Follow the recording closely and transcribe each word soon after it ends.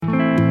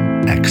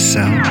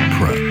Excel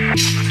Pro.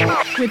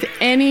 With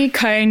any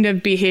kind of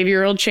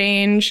behavioral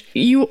change,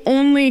 you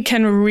only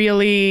can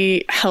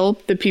really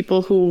help the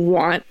people who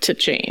want to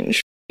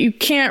change. You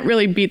can't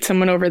really beat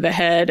someone over the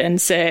head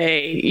and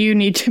say, you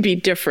need to be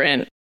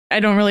different. I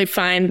don't really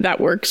find that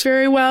works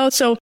very well.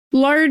 So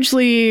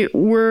largely,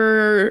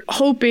 we're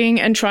hoping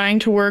and trying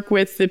to work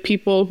with the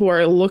people who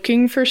are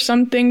looking for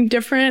something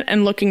different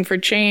and looking for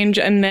change,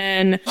 and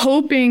then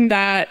hoping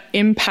that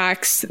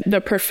impacts the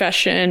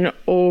profession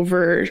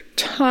over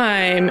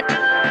time.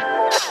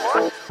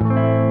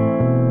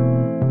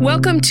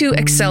 Welcome to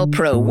Excel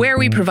Pro, where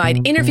we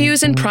provide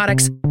interviews and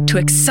products to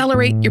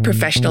accelerate your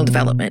professional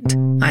development.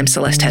 I'm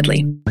Celeste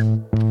Headley.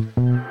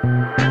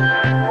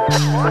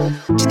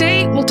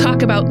 Today, we'll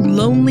talk about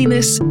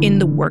loneliness in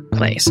the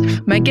workplace.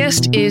 My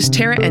guest is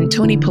Tara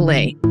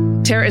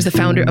Antoni-Pillay. Tara is the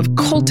founder of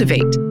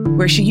Cultivate,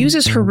 where she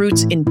uses her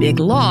roots in big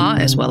law,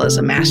 as well as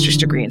a master's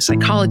degree in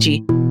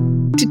psychology,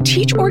 to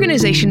teach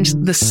organizations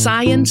the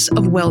science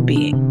of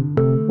well-being.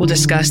 We'll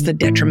discuss the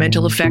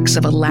detrimental effects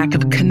of a lack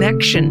of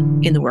connection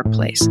in the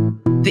workplace.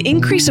 The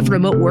increase of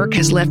remote work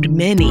has left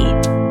many,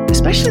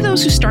 especially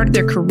those who started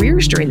their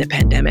careers during the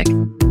pandemic,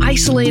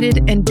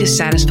 isolated and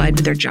dissatisfied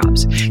with their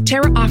jobs.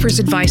 Tara offers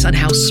advice on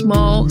how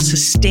small,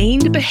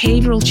 sustained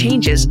behavioral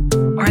changes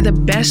are the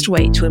best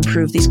way to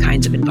improve these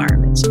kinds of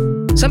environments.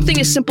 Something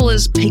as simple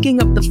as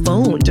picking up the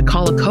phone to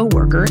call a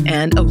coworker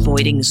and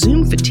avoiding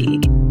Zoom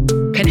fatigue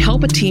can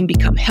help a team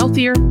become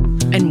healthier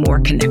and more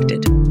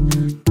connected.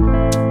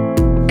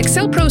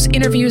 Excel Pro's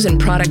interviews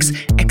and products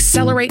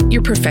accelerate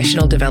your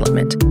professional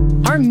development.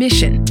 Our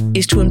mission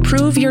is to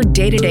improve your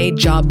day-to-day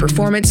job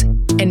performance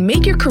and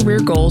make your career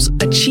goals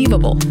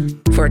achievable.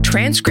 For a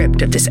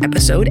transcript of this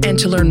episode and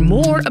to learn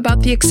more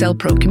about the Excel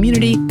Pro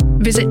community,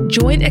 visit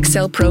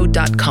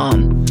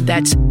joinexcelpro.com.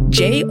 That's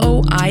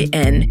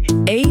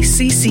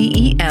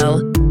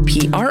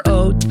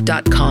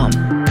joinaccelpro.com.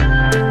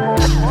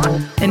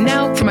 And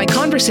now for my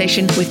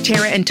conversation with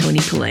Tara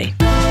Antoni-Pillay.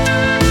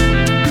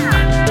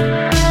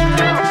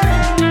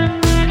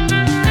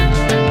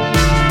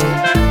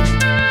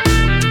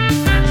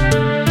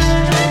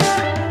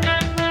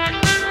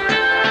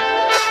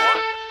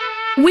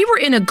 We were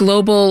in a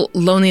global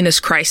loneliness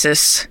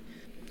crisis,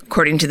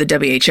 according to the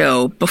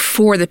WHO,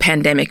 before the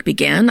pandemic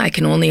began. I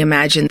can only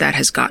imagine that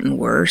has gotten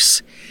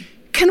worse.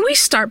 Can we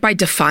start by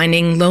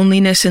defining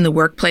loneliness in the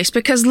workplace?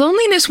 Because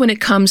loneliness, when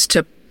it comes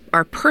to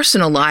our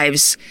personal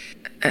lives,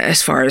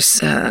 as far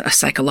as a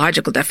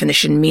psychological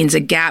definition, means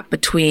a gap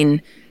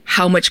between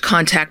how much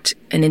contact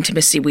and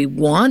intimacy we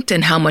want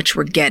and how much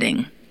we're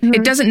getting. Mm-hmm.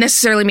 It doesn't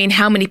necessarily mean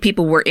how many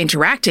people we're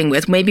interacting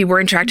with. Maybe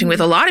we're interacting with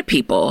a lot of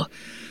people,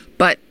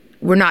 but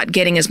we're not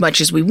getting as much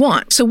as we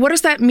want. So what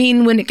does that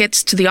mean when it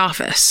gets to the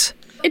office?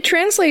 It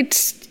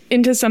translates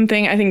into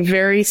something, I think,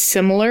 very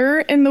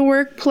similar in the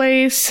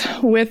workplace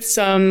with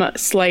some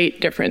slight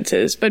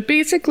differences. But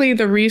basically,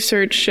 the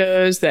research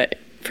shows that,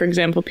 for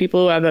example,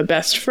 people who have a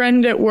best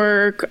friend at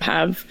work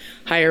have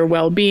higher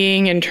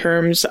well-being in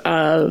terms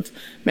of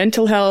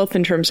mental health,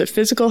 in terms of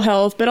physical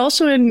health, but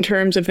also in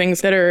terms of things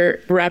that are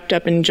wrapped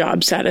up in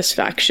job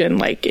satisfaction,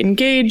 like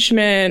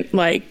engagement,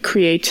 like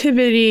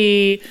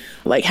creativity,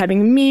 like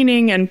having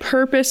meaning and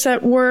purpose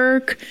at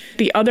work.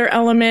 The other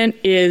element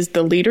is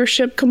the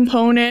leadership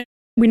component.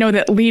 We know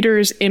that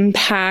leaders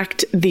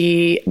impact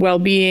the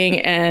well-being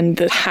and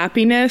the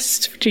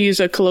happiness, to use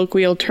a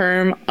colloquial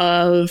term,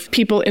 of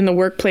people in the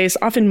workplace,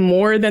 often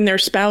more than their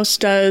spouse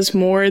does,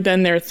 more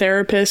than their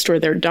therapist or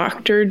their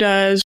doctor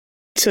does.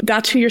 So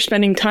that's who you're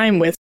spending time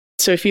with.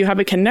 So if you have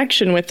a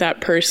connection with that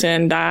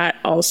person, that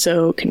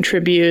also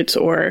contributes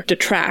or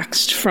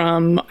detracts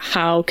from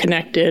how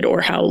connected or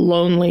how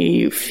lonely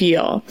you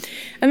feel.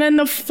 And then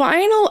the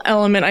final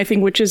element, I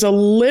think, which is a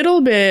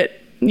little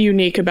bit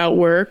unique about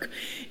work,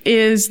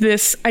 is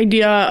this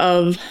idea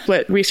of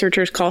what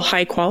researchers call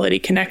high-quality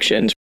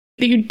connections.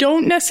 You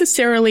don't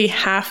necessarily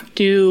have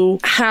to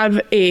have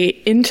an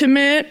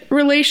intimate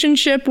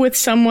relationship with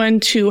someone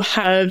to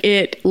have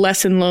it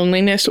lessen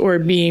loneliness or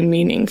be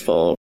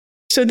meaningful.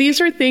 So these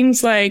are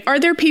things like,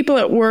 are there people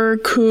at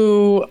work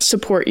who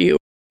support you?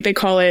 They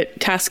call it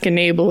task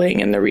enabling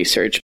in the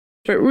research.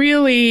 But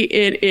really,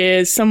 it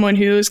is someone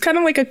who's kind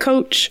of like a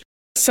coach,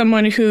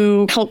 someone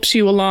who helps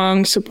you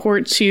along,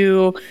 supports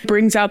you,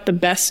 brings out the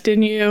best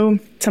in you,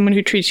 someone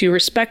who treats you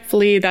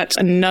respectfully. That's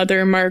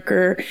another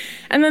marker.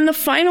 And then the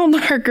final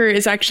marker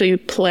is actually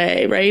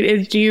play,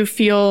 right? Do you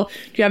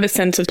have a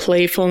sense of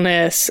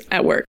playfulness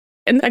at work?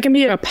 And that can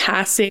be a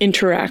passive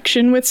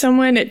interaction with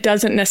someone. It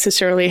doesn't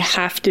necessarily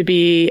have to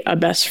be a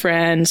best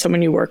friend,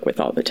 someone you work with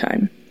all the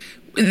time.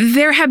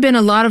 There have been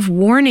a lot of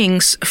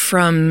warnings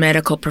from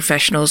medical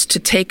professionals to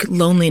take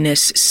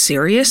loneliness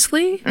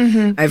seriously.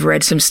 Mm-hmm. I've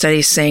read some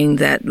studies saying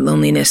that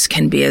loneliness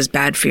can be as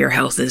bad for your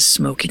health as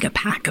smoking a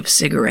pack of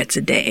cigarettes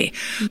a day.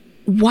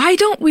 Why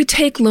don't we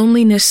take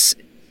loneliness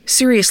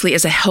seriously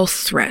as a health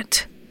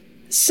threat?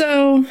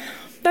 So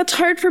That's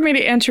hard for me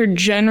to answer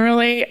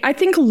generally. I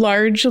think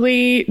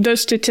largely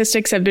those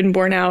statistics have been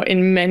borne out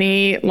in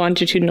many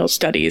longitudinal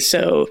studies.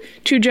 So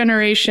 2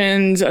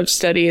 generations of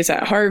studies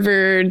at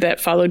Harvard that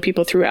followed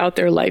people throughout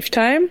their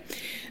lifetime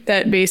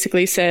that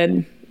basically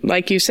said,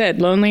 like you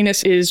said,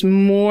 loneliness is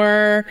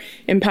more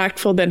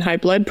impactful than high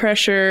blood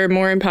pressure,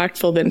 more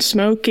impactful than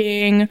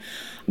smoking.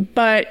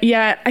 But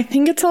yet, I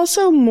think it's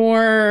also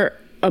more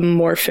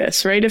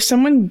amorphous, right? If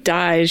someone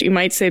dies, you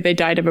might say they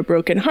died of a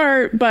broken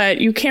heart,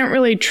 but you can't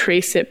really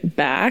trace it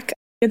back.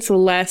 It's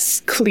less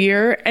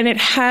clear, and it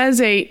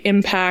has an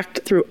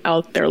impact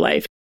throughout their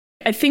life.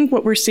 I think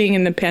what we're seeing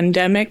in the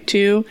pandemic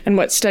too, and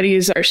what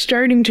studies are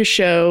starting to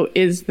show,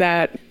 is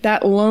that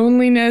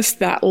loneliness,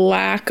 that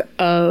lack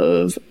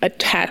of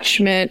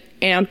attachment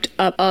amped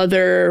up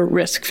other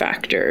risk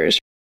factors.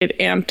 It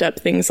amped up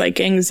things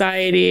like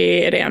anxiety.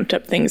 It amped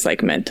up things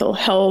like mental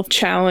health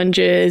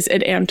challenges.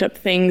 It amped up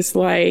things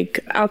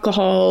like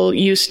alcohol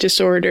use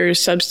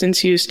disorders,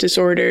 substance use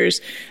disorders.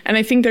 And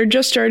I think they're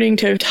just starting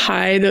to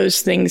tie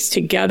those things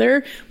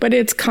together, but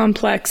it's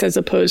complex as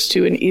opposed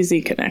to an easy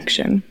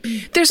connection.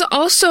 There's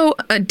also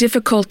a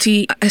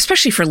difficulty,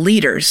 especially for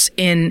leaders,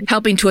 in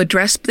helping to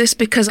address this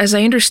because, as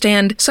I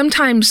understand,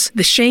 sometimes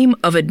the shame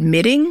of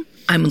admitting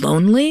I'm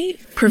lonely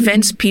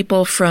prevents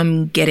people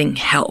from getting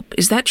help.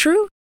 Is that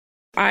true?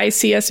 I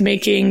see us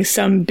making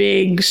some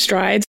big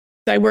strides.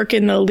 I work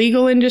in the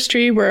legal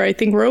industry where I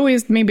think we're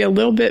always maybe a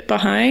little bit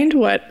behind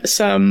what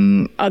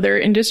some other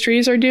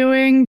industries are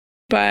doing.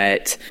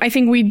 But I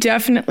think we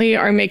definitely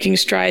are making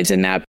strides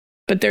in that.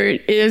 But there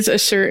is a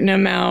certain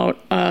amount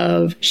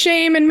of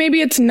shame, and maybe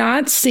it's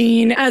not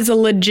seen as a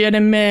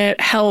legitimate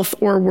health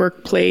or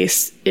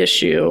workplace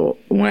issue,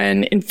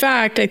 when in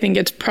fact, I think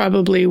it's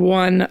probably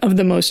one of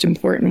the most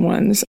important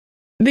ones.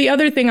 The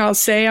other thing I'll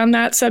say on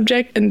that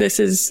subject, and this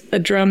is a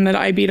drum that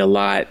I beat a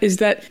lot, is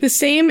that the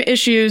same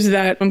issues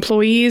that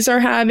employees are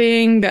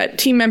having, that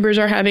team members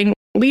are having,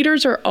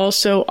 leaders are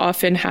also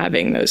often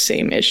having those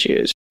same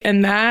issues.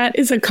 And that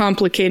is a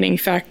complicating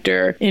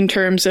factor in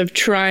terms of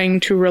trying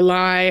to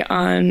rely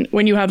on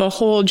when you have a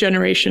whole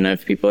generation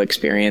of people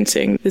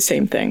experiencing the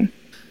same thing.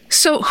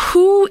 So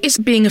who is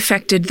being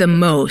affected the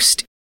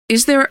most?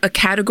 Is there a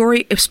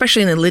category,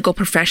 especially in the legal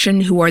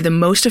profession, who are the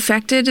most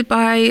affected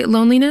by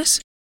loneliness?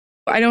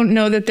 I don't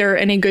know that there are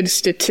any good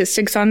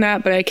statistics on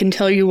that, but I can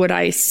tell you what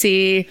I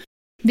see.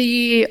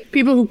 The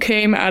people who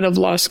came out of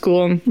law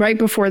school right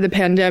before the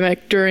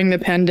pandemic, during the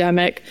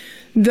pandemic,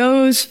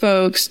 those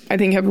folks, I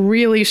think, have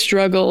really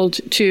struggled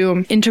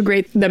to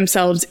integrate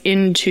themselves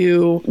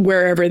into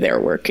wherever they're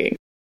working.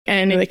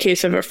 And in the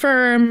case of a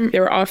firm,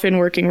 they're often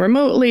working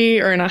remotely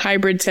or in a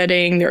hybrid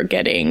setting. They're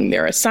getting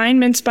their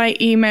assignments by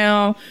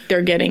email.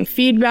 They're getting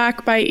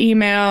feedback by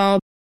email.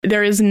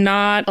 There is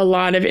not a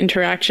lot of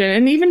interaction,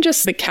 and even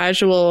just the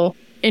casual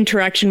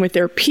interaction with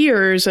their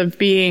peers of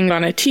being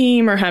on a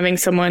team or having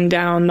someone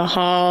down the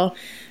hall.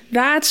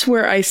 That's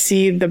where I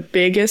see the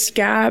biggest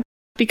gap,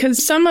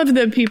 because some of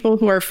the people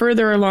who are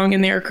further along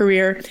in their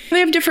career, they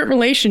have different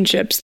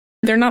relationships.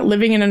 They're not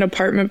living in an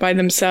apartment by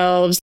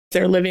themselves.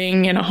 They're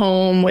living in a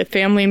home with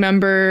family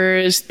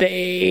members.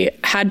 They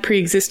had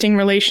pre-existing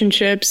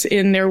relationships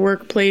in their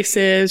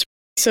workplaces.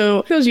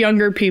 So those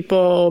younger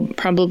people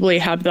probably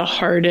have the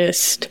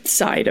hardest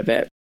side of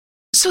it.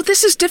 So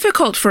this is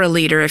difficult for a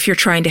leader if you're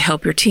trying to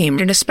help your team,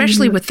 and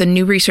especially with the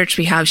new research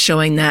we have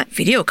showing that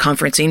video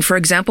conferencing, for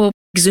example,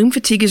 Zoom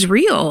fatigue is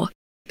real.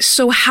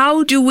 So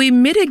how do we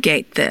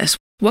mitigate this?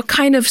 What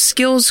kind of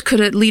skills could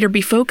a leader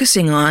be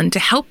focusing on to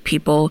help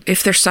people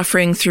if they're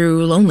suffering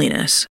through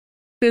loneliness?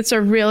 It's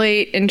a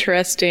really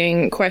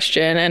interesting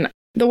question. And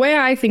the way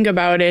I think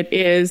about it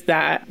is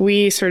that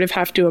we sort of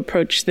have to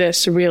approach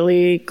this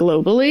really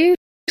globally.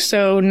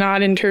 So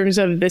not in terms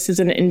of this is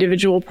an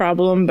individual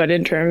problem, but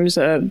in terms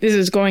of this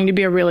is going to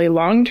be a really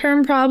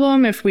long-term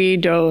problem if we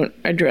don't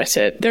address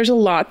it. There's a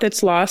lot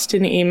that's lost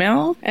in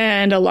email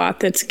and a lot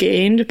that's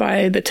gained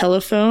by the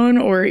telephone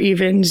or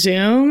even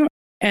Zoom.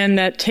 And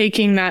that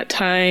taking that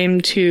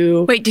time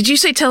to... Wait, did you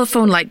say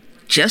telephone like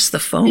just the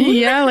phone?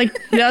 Yeah, like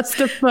that's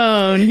the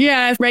phone.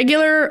 Yeah,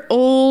 regular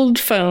old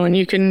phone.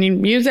 You can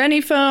use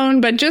any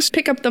phone, but just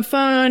pick up the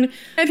phone.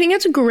 I think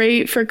it's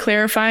great for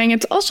clarifying.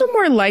 It's also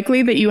more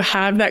likely that you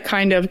have that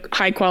kind of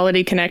high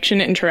quality connection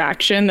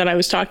interaction that I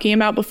was talking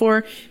about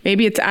before.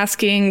 Maybe it's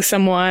asking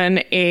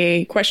someone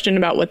a question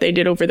about what they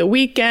did over the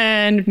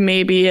weekend.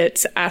 Maybe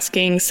it's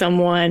asking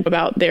someone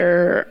about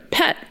their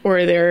pet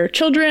or their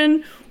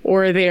children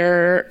or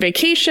their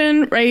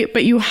vacation, right?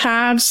 But you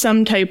have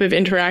some type of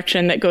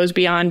interaction that goes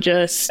beyond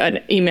just an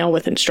email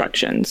with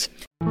instructions.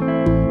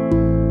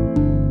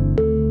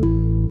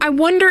 I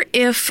wonder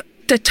if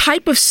the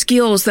type of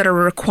skills that are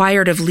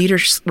required of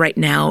leaders right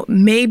now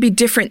may be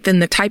different than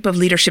the type of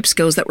leadership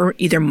skills that were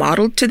either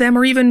modeled to them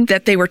or even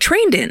that they were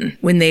trained in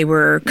when they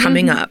were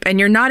coming up. And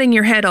you're nodding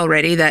your head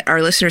already that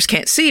our listeners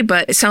can't see,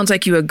 but it sounds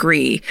like you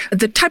agree.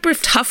 The type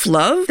of tough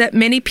love that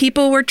many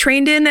people were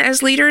trained in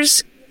as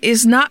leaders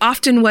is not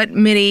often what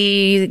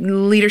many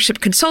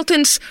leadership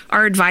consultants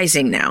are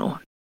advising now.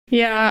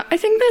 Yeah, I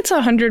think that's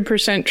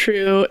 100%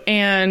 true.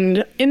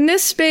 And in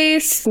this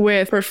space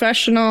with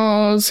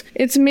professionals,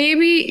 it's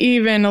maybe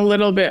even a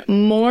little bit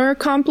more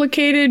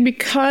complicated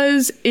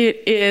because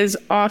it is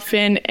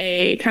often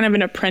a kind of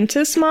an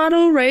apprentice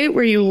model, right?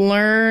 Where you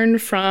learn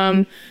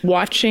from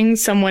watching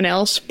someone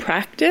else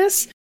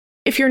practice.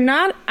 If you're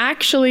not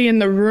actually in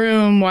the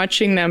room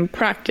watching them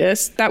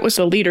practice, that was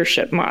a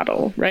leadership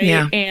model, right?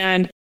 Yeah.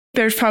 And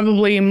there's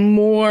probably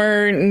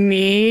more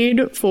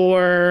need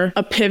for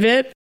a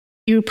pivot.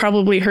 You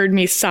probably heard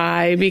me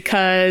sigh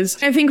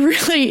because I think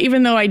really,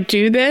 even though I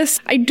do this,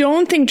 I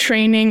don't think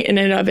training in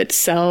and of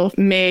itself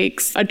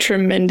makes a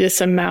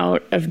tremendous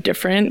amount of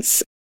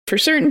difference. For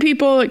certain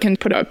people, it can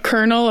put a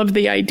kernel of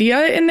the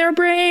idea in their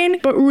brain,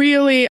 but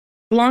really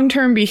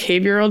long-term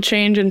behavioral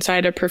change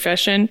inside a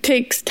profession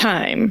takes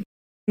time.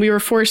 We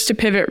were forced to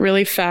pivot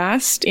really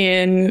fast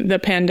in the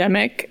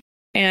pandemic.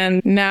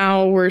 And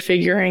now we're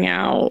figuring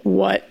out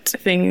what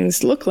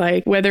things look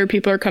like, whether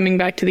people are coming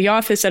back to the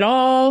office at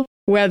all,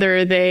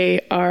 whether they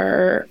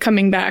are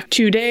coming back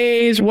 2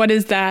 days, what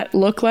does that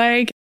look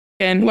like?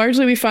 And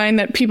largely we find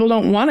that people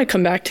don't want to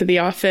come back to the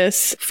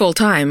office Full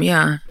time,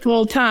 yeah.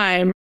 full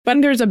time.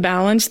 But there's a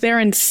balance there,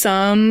 and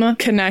some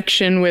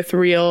connection with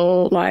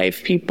real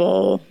life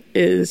people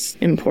is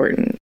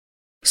important.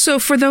 So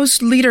for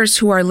those leaders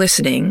who are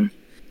listening,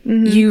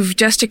 you've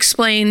just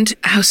explained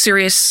how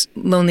serious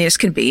loneliness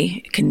can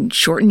be. It can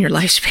shorten your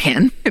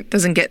lifespan. It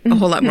doesn't get a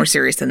whole lot more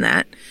serious than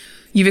that.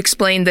 You've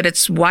explained that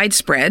it's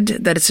widespread,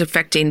 that it's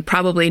affecting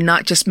probably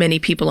not just many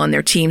people on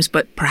their teams,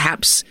 but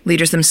perhaps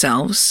leaders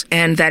themselves,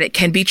 and that it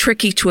can be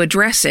tricky to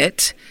address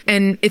it.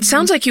 And it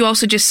sounds like you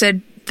also just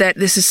said that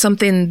this is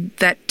something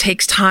that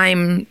takes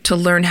time to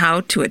learn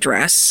how to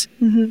address,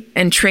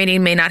 and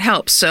training may not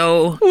help.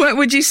 So what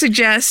would you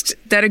suggest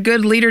that a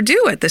good leader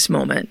do at this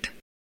moment?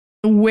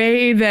 The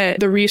way that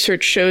the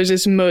research shows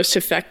is most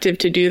effective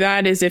to do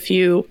that is if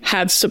you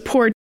have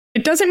support.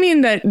 It doesn't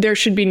mean that there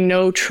should be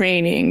no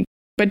training,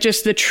 but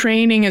just the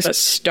training is a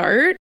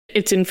start.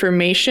 It's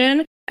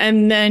information.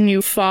 And then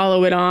you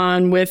follow it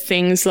on with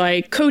things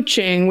like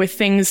coaching, with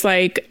things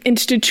like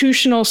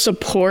institutional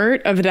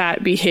support of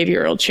that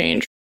behavioral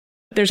change.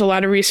 There's a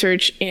lot of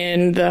research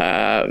in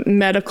the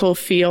medical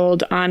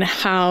field on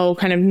how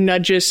kind of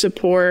nudges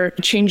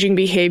support changing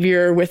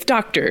behavior with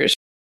doctors.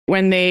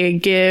 When they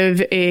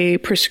give a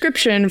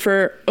prescription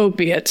for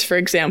opiates, for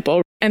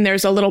example, and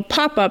there's a little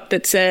pop-up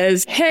that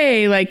says,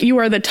 hey, like you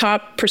are the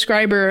top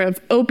prescriber of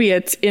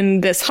opiates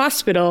in this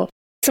hospital,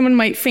 someone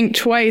might think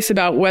twice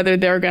about whether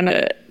they're going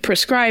to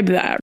prescribe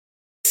that.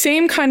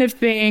 Same kind of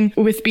thing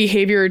with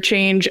behavior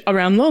change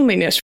around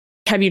loneliness.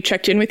 Have you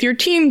checked in with your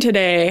team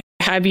today?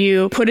 Have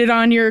you put it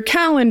on your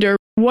calendar?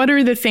 What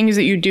are the things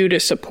that you do to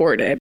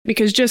support it?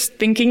 Because just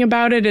thinking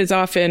about it is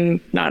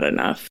often not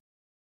enough.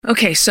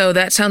 Okay, so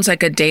that sounds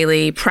like a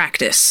daily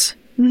practice,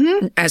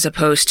 as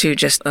opposed to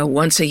just a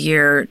once a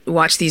year,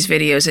 watch these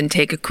videos and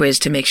take a quiz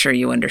to make sure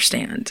you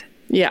understand.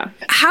 Yeah.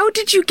 How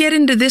did you get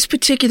into this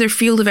particular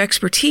field of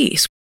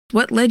expertise?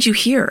 What led you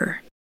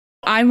here?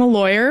 I'm a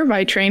lawyer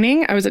by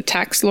training. I was a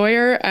tax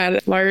lawyer at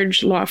a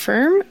large law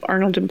firm,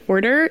 Arnold &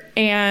 Porter,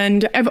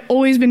 and I've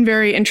always been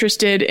very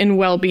interested in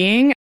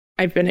well-being.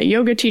 I've been a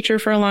yoga teacher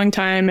for a long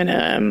time and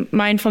a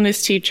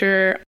mindfulness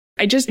teacher.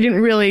 I just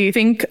didn't really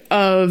think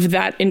of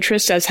that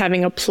interest as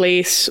having a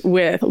place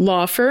with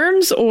law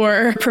firms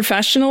or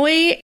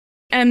professionally.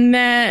 And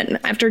then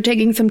after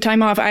taking some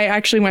time off, I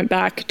actually went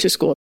back to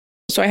school.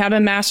 So I have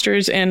a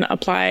master's in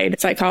applied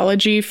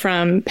psychology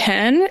from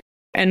Penn,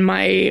 and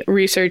my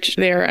research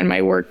there and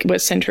my work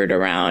was centered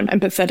around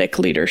empathetic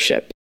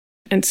leadership.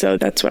 And so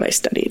that's what I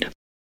studied.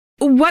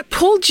 What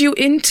pulled you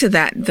into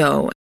that,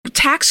 though?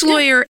 Tax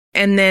lawyer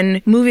and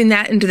then moving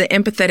that into the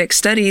empathetic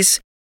studies,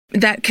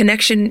 that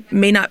connection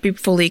may not be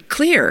fully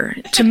clear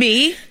to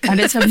me. That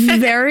is a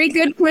very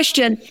good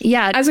question.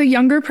 Yeah. As a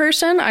younger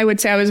person, I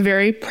would say I was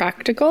very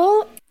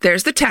practical.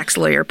 There's the tax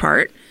lawyer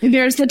part.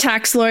 There's the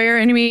tax lawyer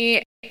in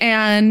me.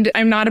 And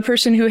I'm not a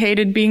person who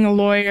hated being a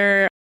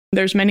lawyer.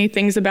 There's many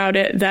things about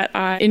it that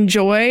I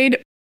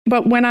enjoyed.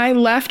 But when I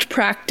left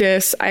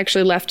practice, I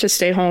actually left to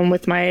stay home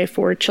with my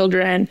 4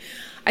 children.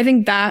 I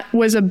think that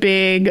was a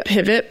big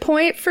pivot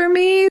point for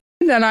me,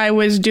 that I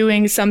was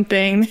doing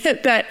something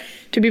that,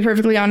 to be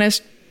perfectly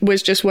honest,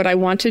 was just what I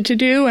wanted to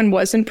do and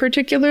wasn't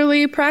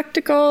particularly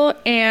practical.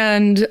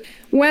 And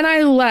when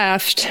I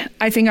left,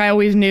 I think I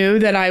always knew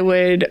that I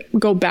would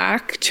go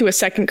back to a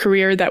second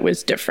career that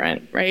was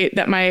different, right?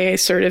 That my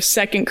sort of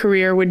second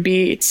career would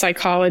be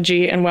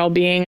psychology and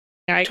well-being.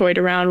 I toyed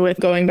around with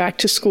going back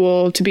to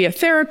school to be a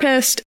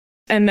therapist.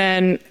 And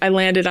then I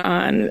landed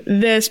on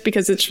this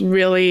because it's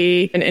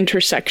really an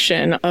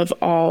intersection of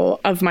all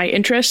of my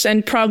interests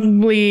and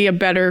probably a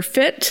better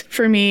fit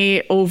for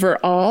me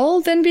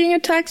overall than being a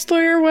tax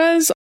lawyer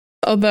was.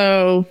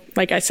 Although,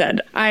 like I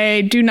said,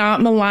 I do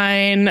not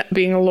malign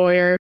being a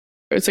lawyer.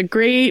 It's a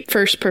great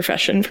first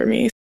profession for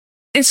me.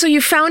 And so you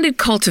founded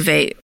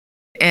Cultivate.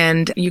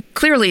 And you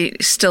clearly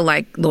still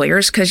like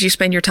lawyers because you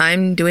spend your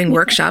time doing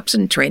workshops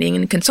and training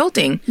and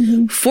consulting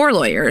for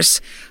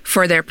lawyers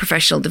for their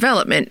professional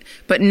development.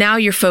 But now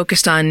you're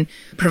focused on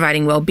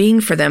providing well-being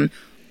for them.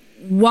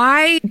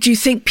 Why do you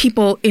think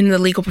people in the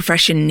legal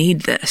profession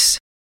need this?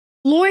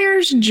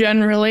 Lawyers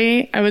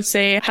generally, I would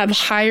say, have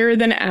higher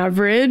than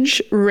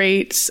average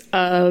rates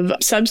of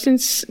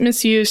substance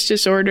misuse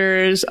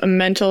disorders,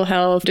 mental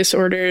health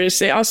disorders.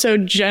 They also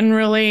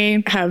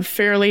generally have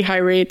fairly high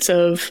rates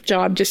of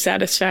job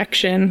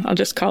dissatisfaction. I'll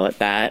just call it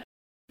that.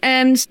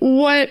 And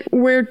what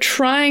we're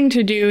trying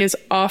to do is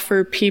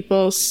offer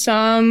people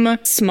some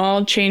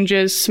small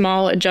changes,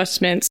 small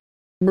adjustments,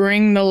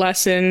 bring the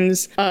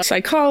lessons of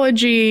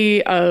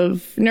psychology,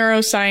 of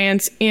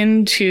neuroscience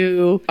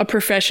into a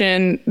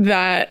profession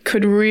that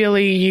could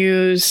really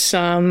use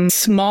some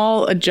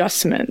small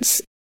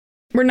adjustments.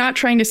 We're not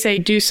trying to say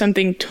do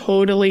something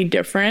totally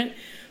different,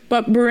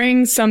 but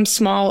bring some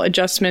small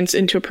adjustments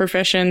into a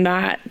profession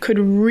that could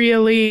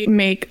really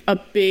make a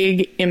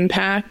big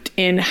impact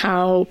in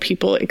how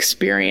people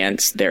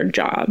experience their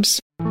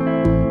jobs.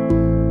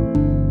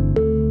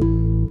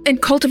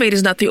 And Cultivate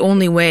is not the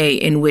only way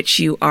in which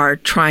you are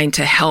trying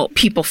to help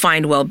people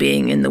find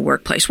well-being in the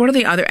workplace. What are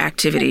the other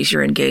activities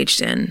you're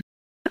engaged in?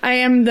 I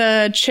am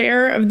the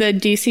chair of the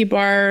DC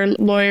Bar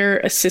Lawyer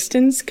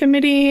Assistance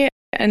Committee.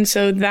 And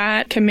so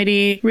that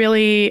committee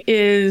really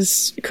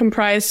is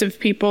comprised of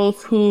people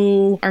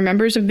who are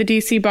members of the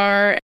DC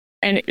Bar.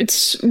 And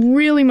it's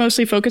really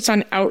mostly focused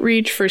on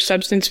outreach for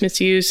substance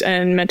misuse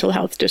and mental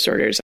health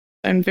disorders.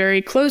 I'm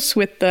very close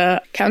with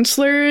the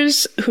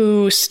counselors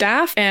who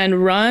staff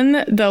and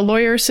run the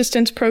lawyer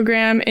assistance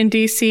program in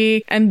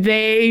DC, and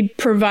they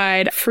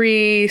provide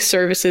free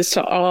services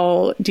to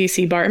all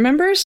DC Bar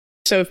members.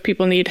 So if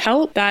people need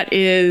help, that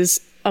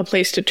is a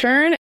place to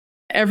turn.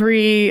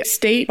 Every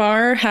state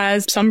bar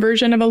has some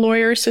version of a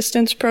lawyer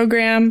assistance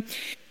program.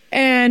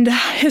 And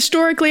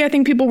historically, I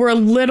think people were a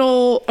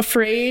little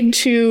afraid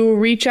to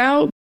reach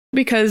out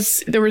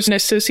because there was an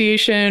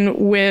association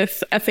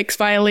with ethics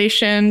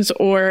violations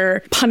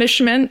or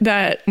punishment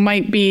that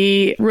might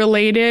be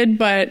related,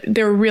 but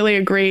they're really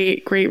a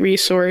great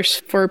resource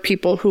for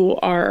people who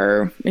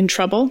are in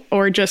trouble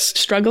or just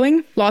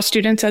struggling, law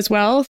students as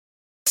well.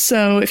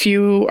 So if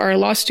you are a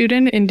law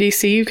student in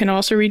DC, you can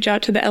also reach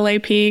out to the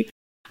LAP.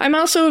 I'm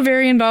also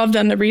very involved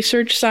on the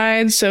research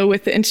side. So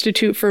with the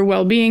Institute for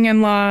Wellbeing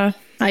in Law,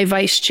 I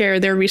vice chair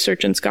their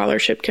research and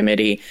scholarship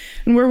committee.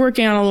 And we're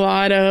working on a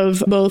lot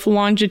of both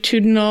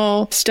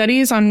longitudinal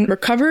studies on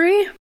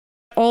recovery,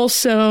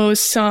 also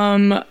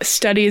some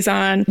studies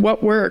on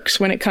what works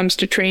when it comes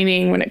to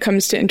training, when it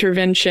comes to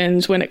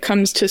interventions, when it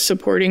comes to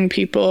supporting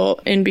people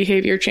in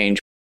behavior change.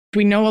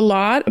 We know a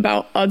lot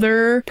about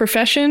other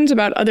professions,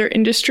 about other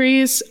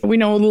industries. We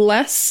know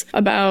less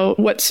about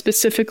what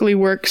specifically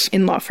works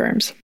in law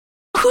firms.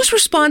 Whose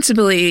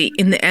responsibility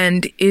in the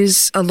end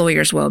is a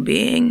lawyer's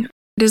well-being?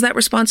 Does that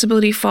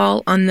responsibility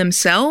fall on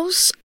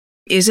themselves?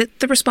 Is it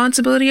the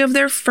responsibility of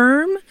their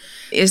firm?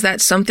 Is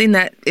that something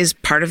that is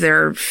part of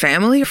their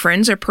family,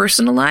 friends, or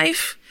personal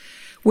life?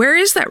 Where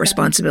is that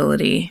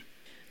responsibility?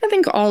 I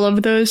think all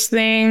of those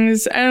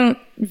things. I don't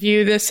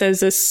view this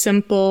as a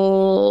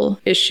simple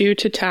issue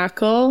to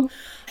tackle.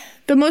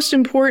 The most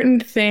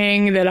important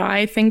thing that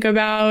I think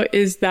about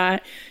is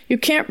that you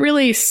can't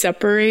really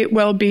separate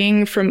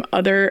well-being from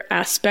other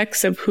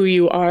aspects of who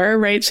you are,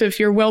 right? So if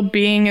your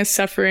well-being is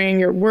suffering,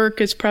 your work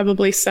is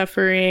probably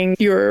suffering,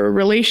 your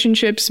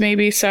relationships may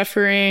be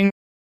suffering.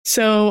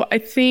 So I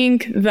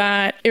think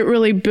that it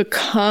really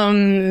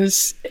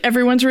becomes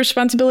everyone's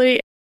responsibility.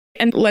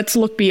 And let's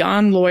look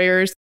beyond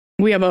lawyers.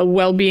 We have a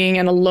well-being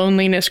and a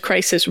loneliness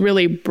crisis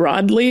really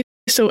broadly.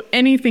 So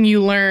anything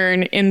you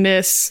learn in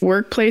this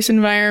workplace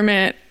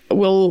environment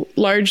will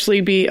largely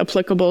be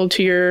applicable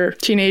to your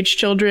teenage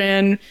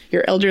children,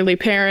 your elderly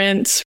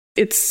parents.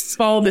 It's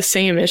all the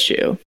same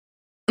issue.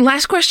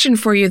 Last question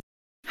for you.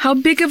 How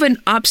big of an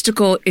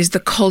obstacle is the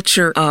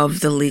culture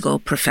of the legal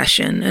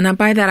profession? And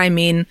by that, I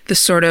mean the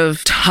sort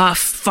of tough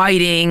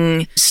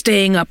fighting,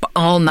 staying up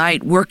all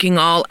night, working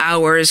all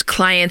hours,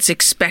 clients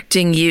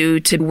expecting you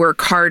to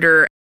work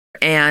harder.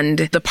 And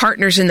the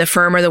partners in the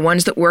firm are the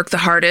ones that work the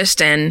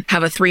hardest and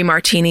have a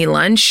 3-martini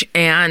lunch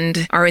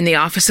and are in the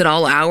office at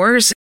all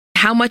hours.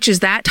 How much does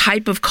that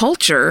type of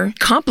culture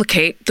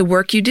complicate the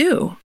work you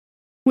do?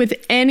 With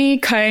any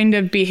kind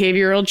of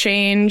behavioral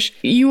change,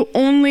 you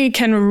only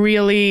can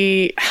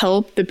really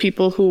help the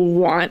people who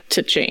want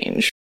to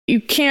change.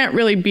 You can't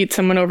really beat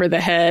someone over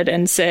the head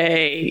and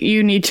say,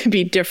 you need to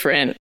be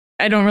different.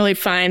 I don't really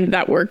find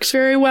that works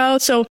very well.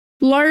 So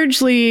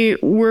largely,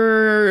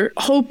 we're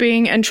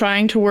hoping and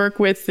trying to work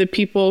with the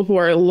people who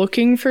are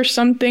looking for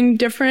something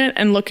different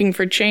and looking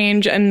for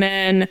change, and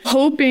then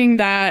hoping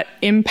that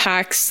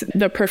impacts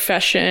the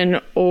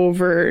profession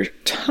over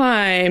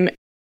time.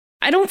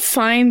 I don't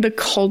find the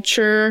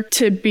culture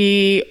to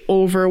be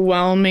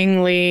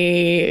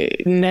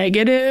overwhelmingly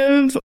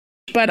negative,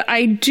 but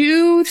I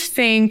do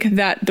think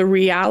that the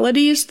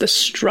realities, the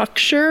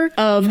structure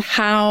of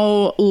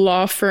how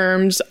law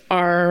firms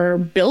are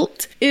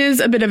built is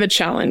a bit of a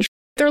challenge.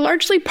 they're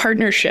largely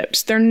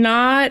partnerships. They're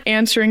not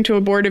answering to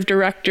a board of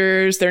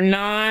directors. They're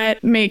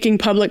not making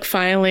public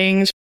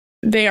filings.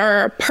 They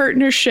are a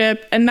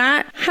partnership, and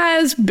that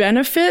has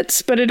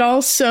benefits, but it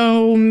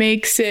also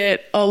makes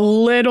it a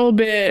little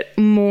bit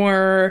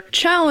more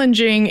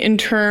challenging in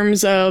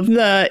terms of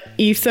the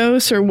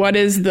ethos, or what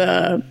is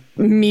the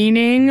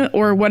meaning,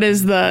 or what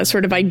is the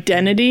sort of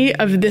identity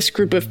of this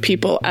group of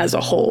people as a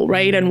whole,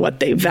 right? And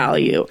what they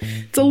value.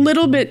 It's a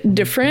little bit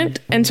different.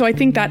 And so I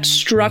think that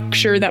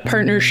structure, that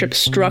partnership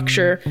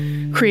structure,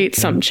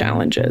 creates some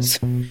challenges.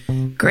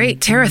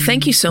 Great. Tara,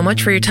 thank you so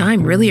much for your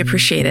time. Really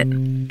appreciate it.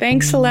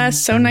 Thanks,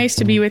 Celeste. So nice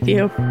to be with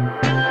you.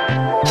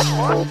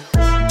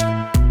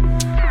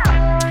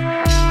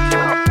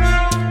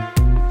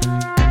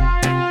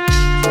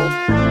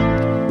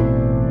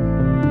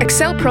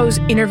 AccelPro's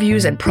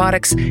interviews and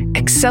products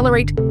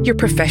accelerate your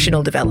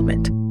professional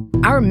development.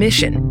 Our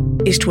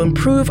mission is to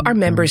improve our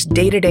members'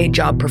 day-to-day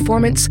job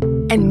performance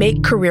and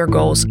make career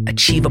goals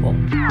achievable.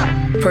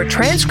 For a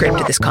transcript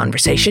of this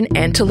conversation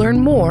and to learn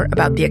more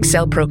about the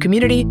AccelPro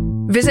community,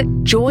 visit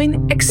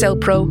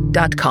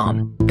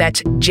joinaccelpro.com.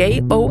 That's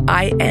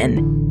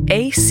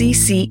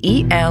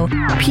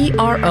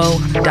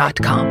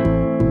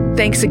joinaccelpro.com.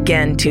 Thanks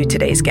again to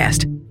today's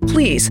guest.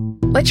 Please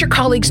let your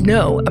colleagues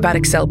know about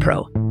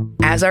AccelPro.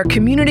 As our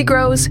community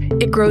grows,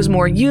 it grows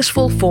more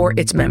useful for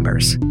its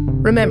members.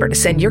 Remember to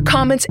send your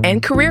comments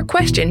and career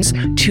questions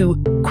to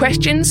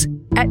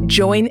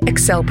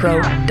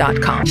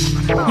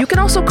questions@joinaccelpro.com. You can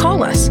also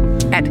call us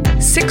at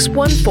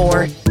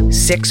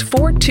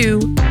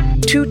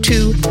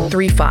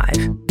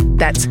 614-642-2235.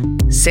 That's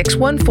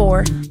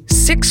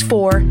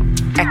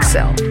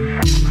 614-64-EXCEL.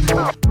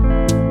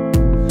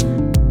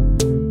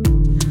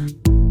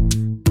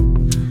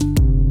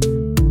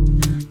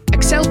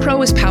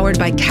 AccelPro is powered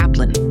by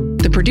Kaplan.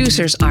 The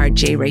producers are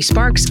J. Ray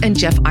Sparks and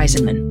Jeff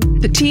Eisenman.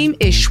 The team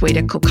is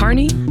Shweta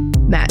Kulkarni,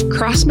 Matt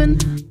Crossman,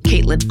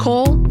 Caitlin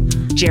Cole,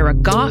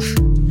 Jared Goff,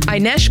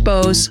 Ainesh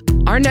Bose,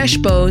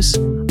 Arnesh Bose,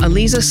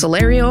 Aliza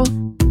Solario,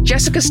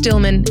 Jessica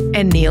Stillman,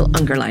 and Neil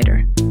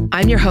Ungerleider.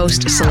 I'm your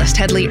host, Celeste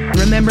Headley.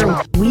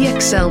 Remember, we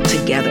excel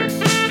together.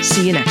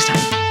 See you next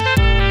time.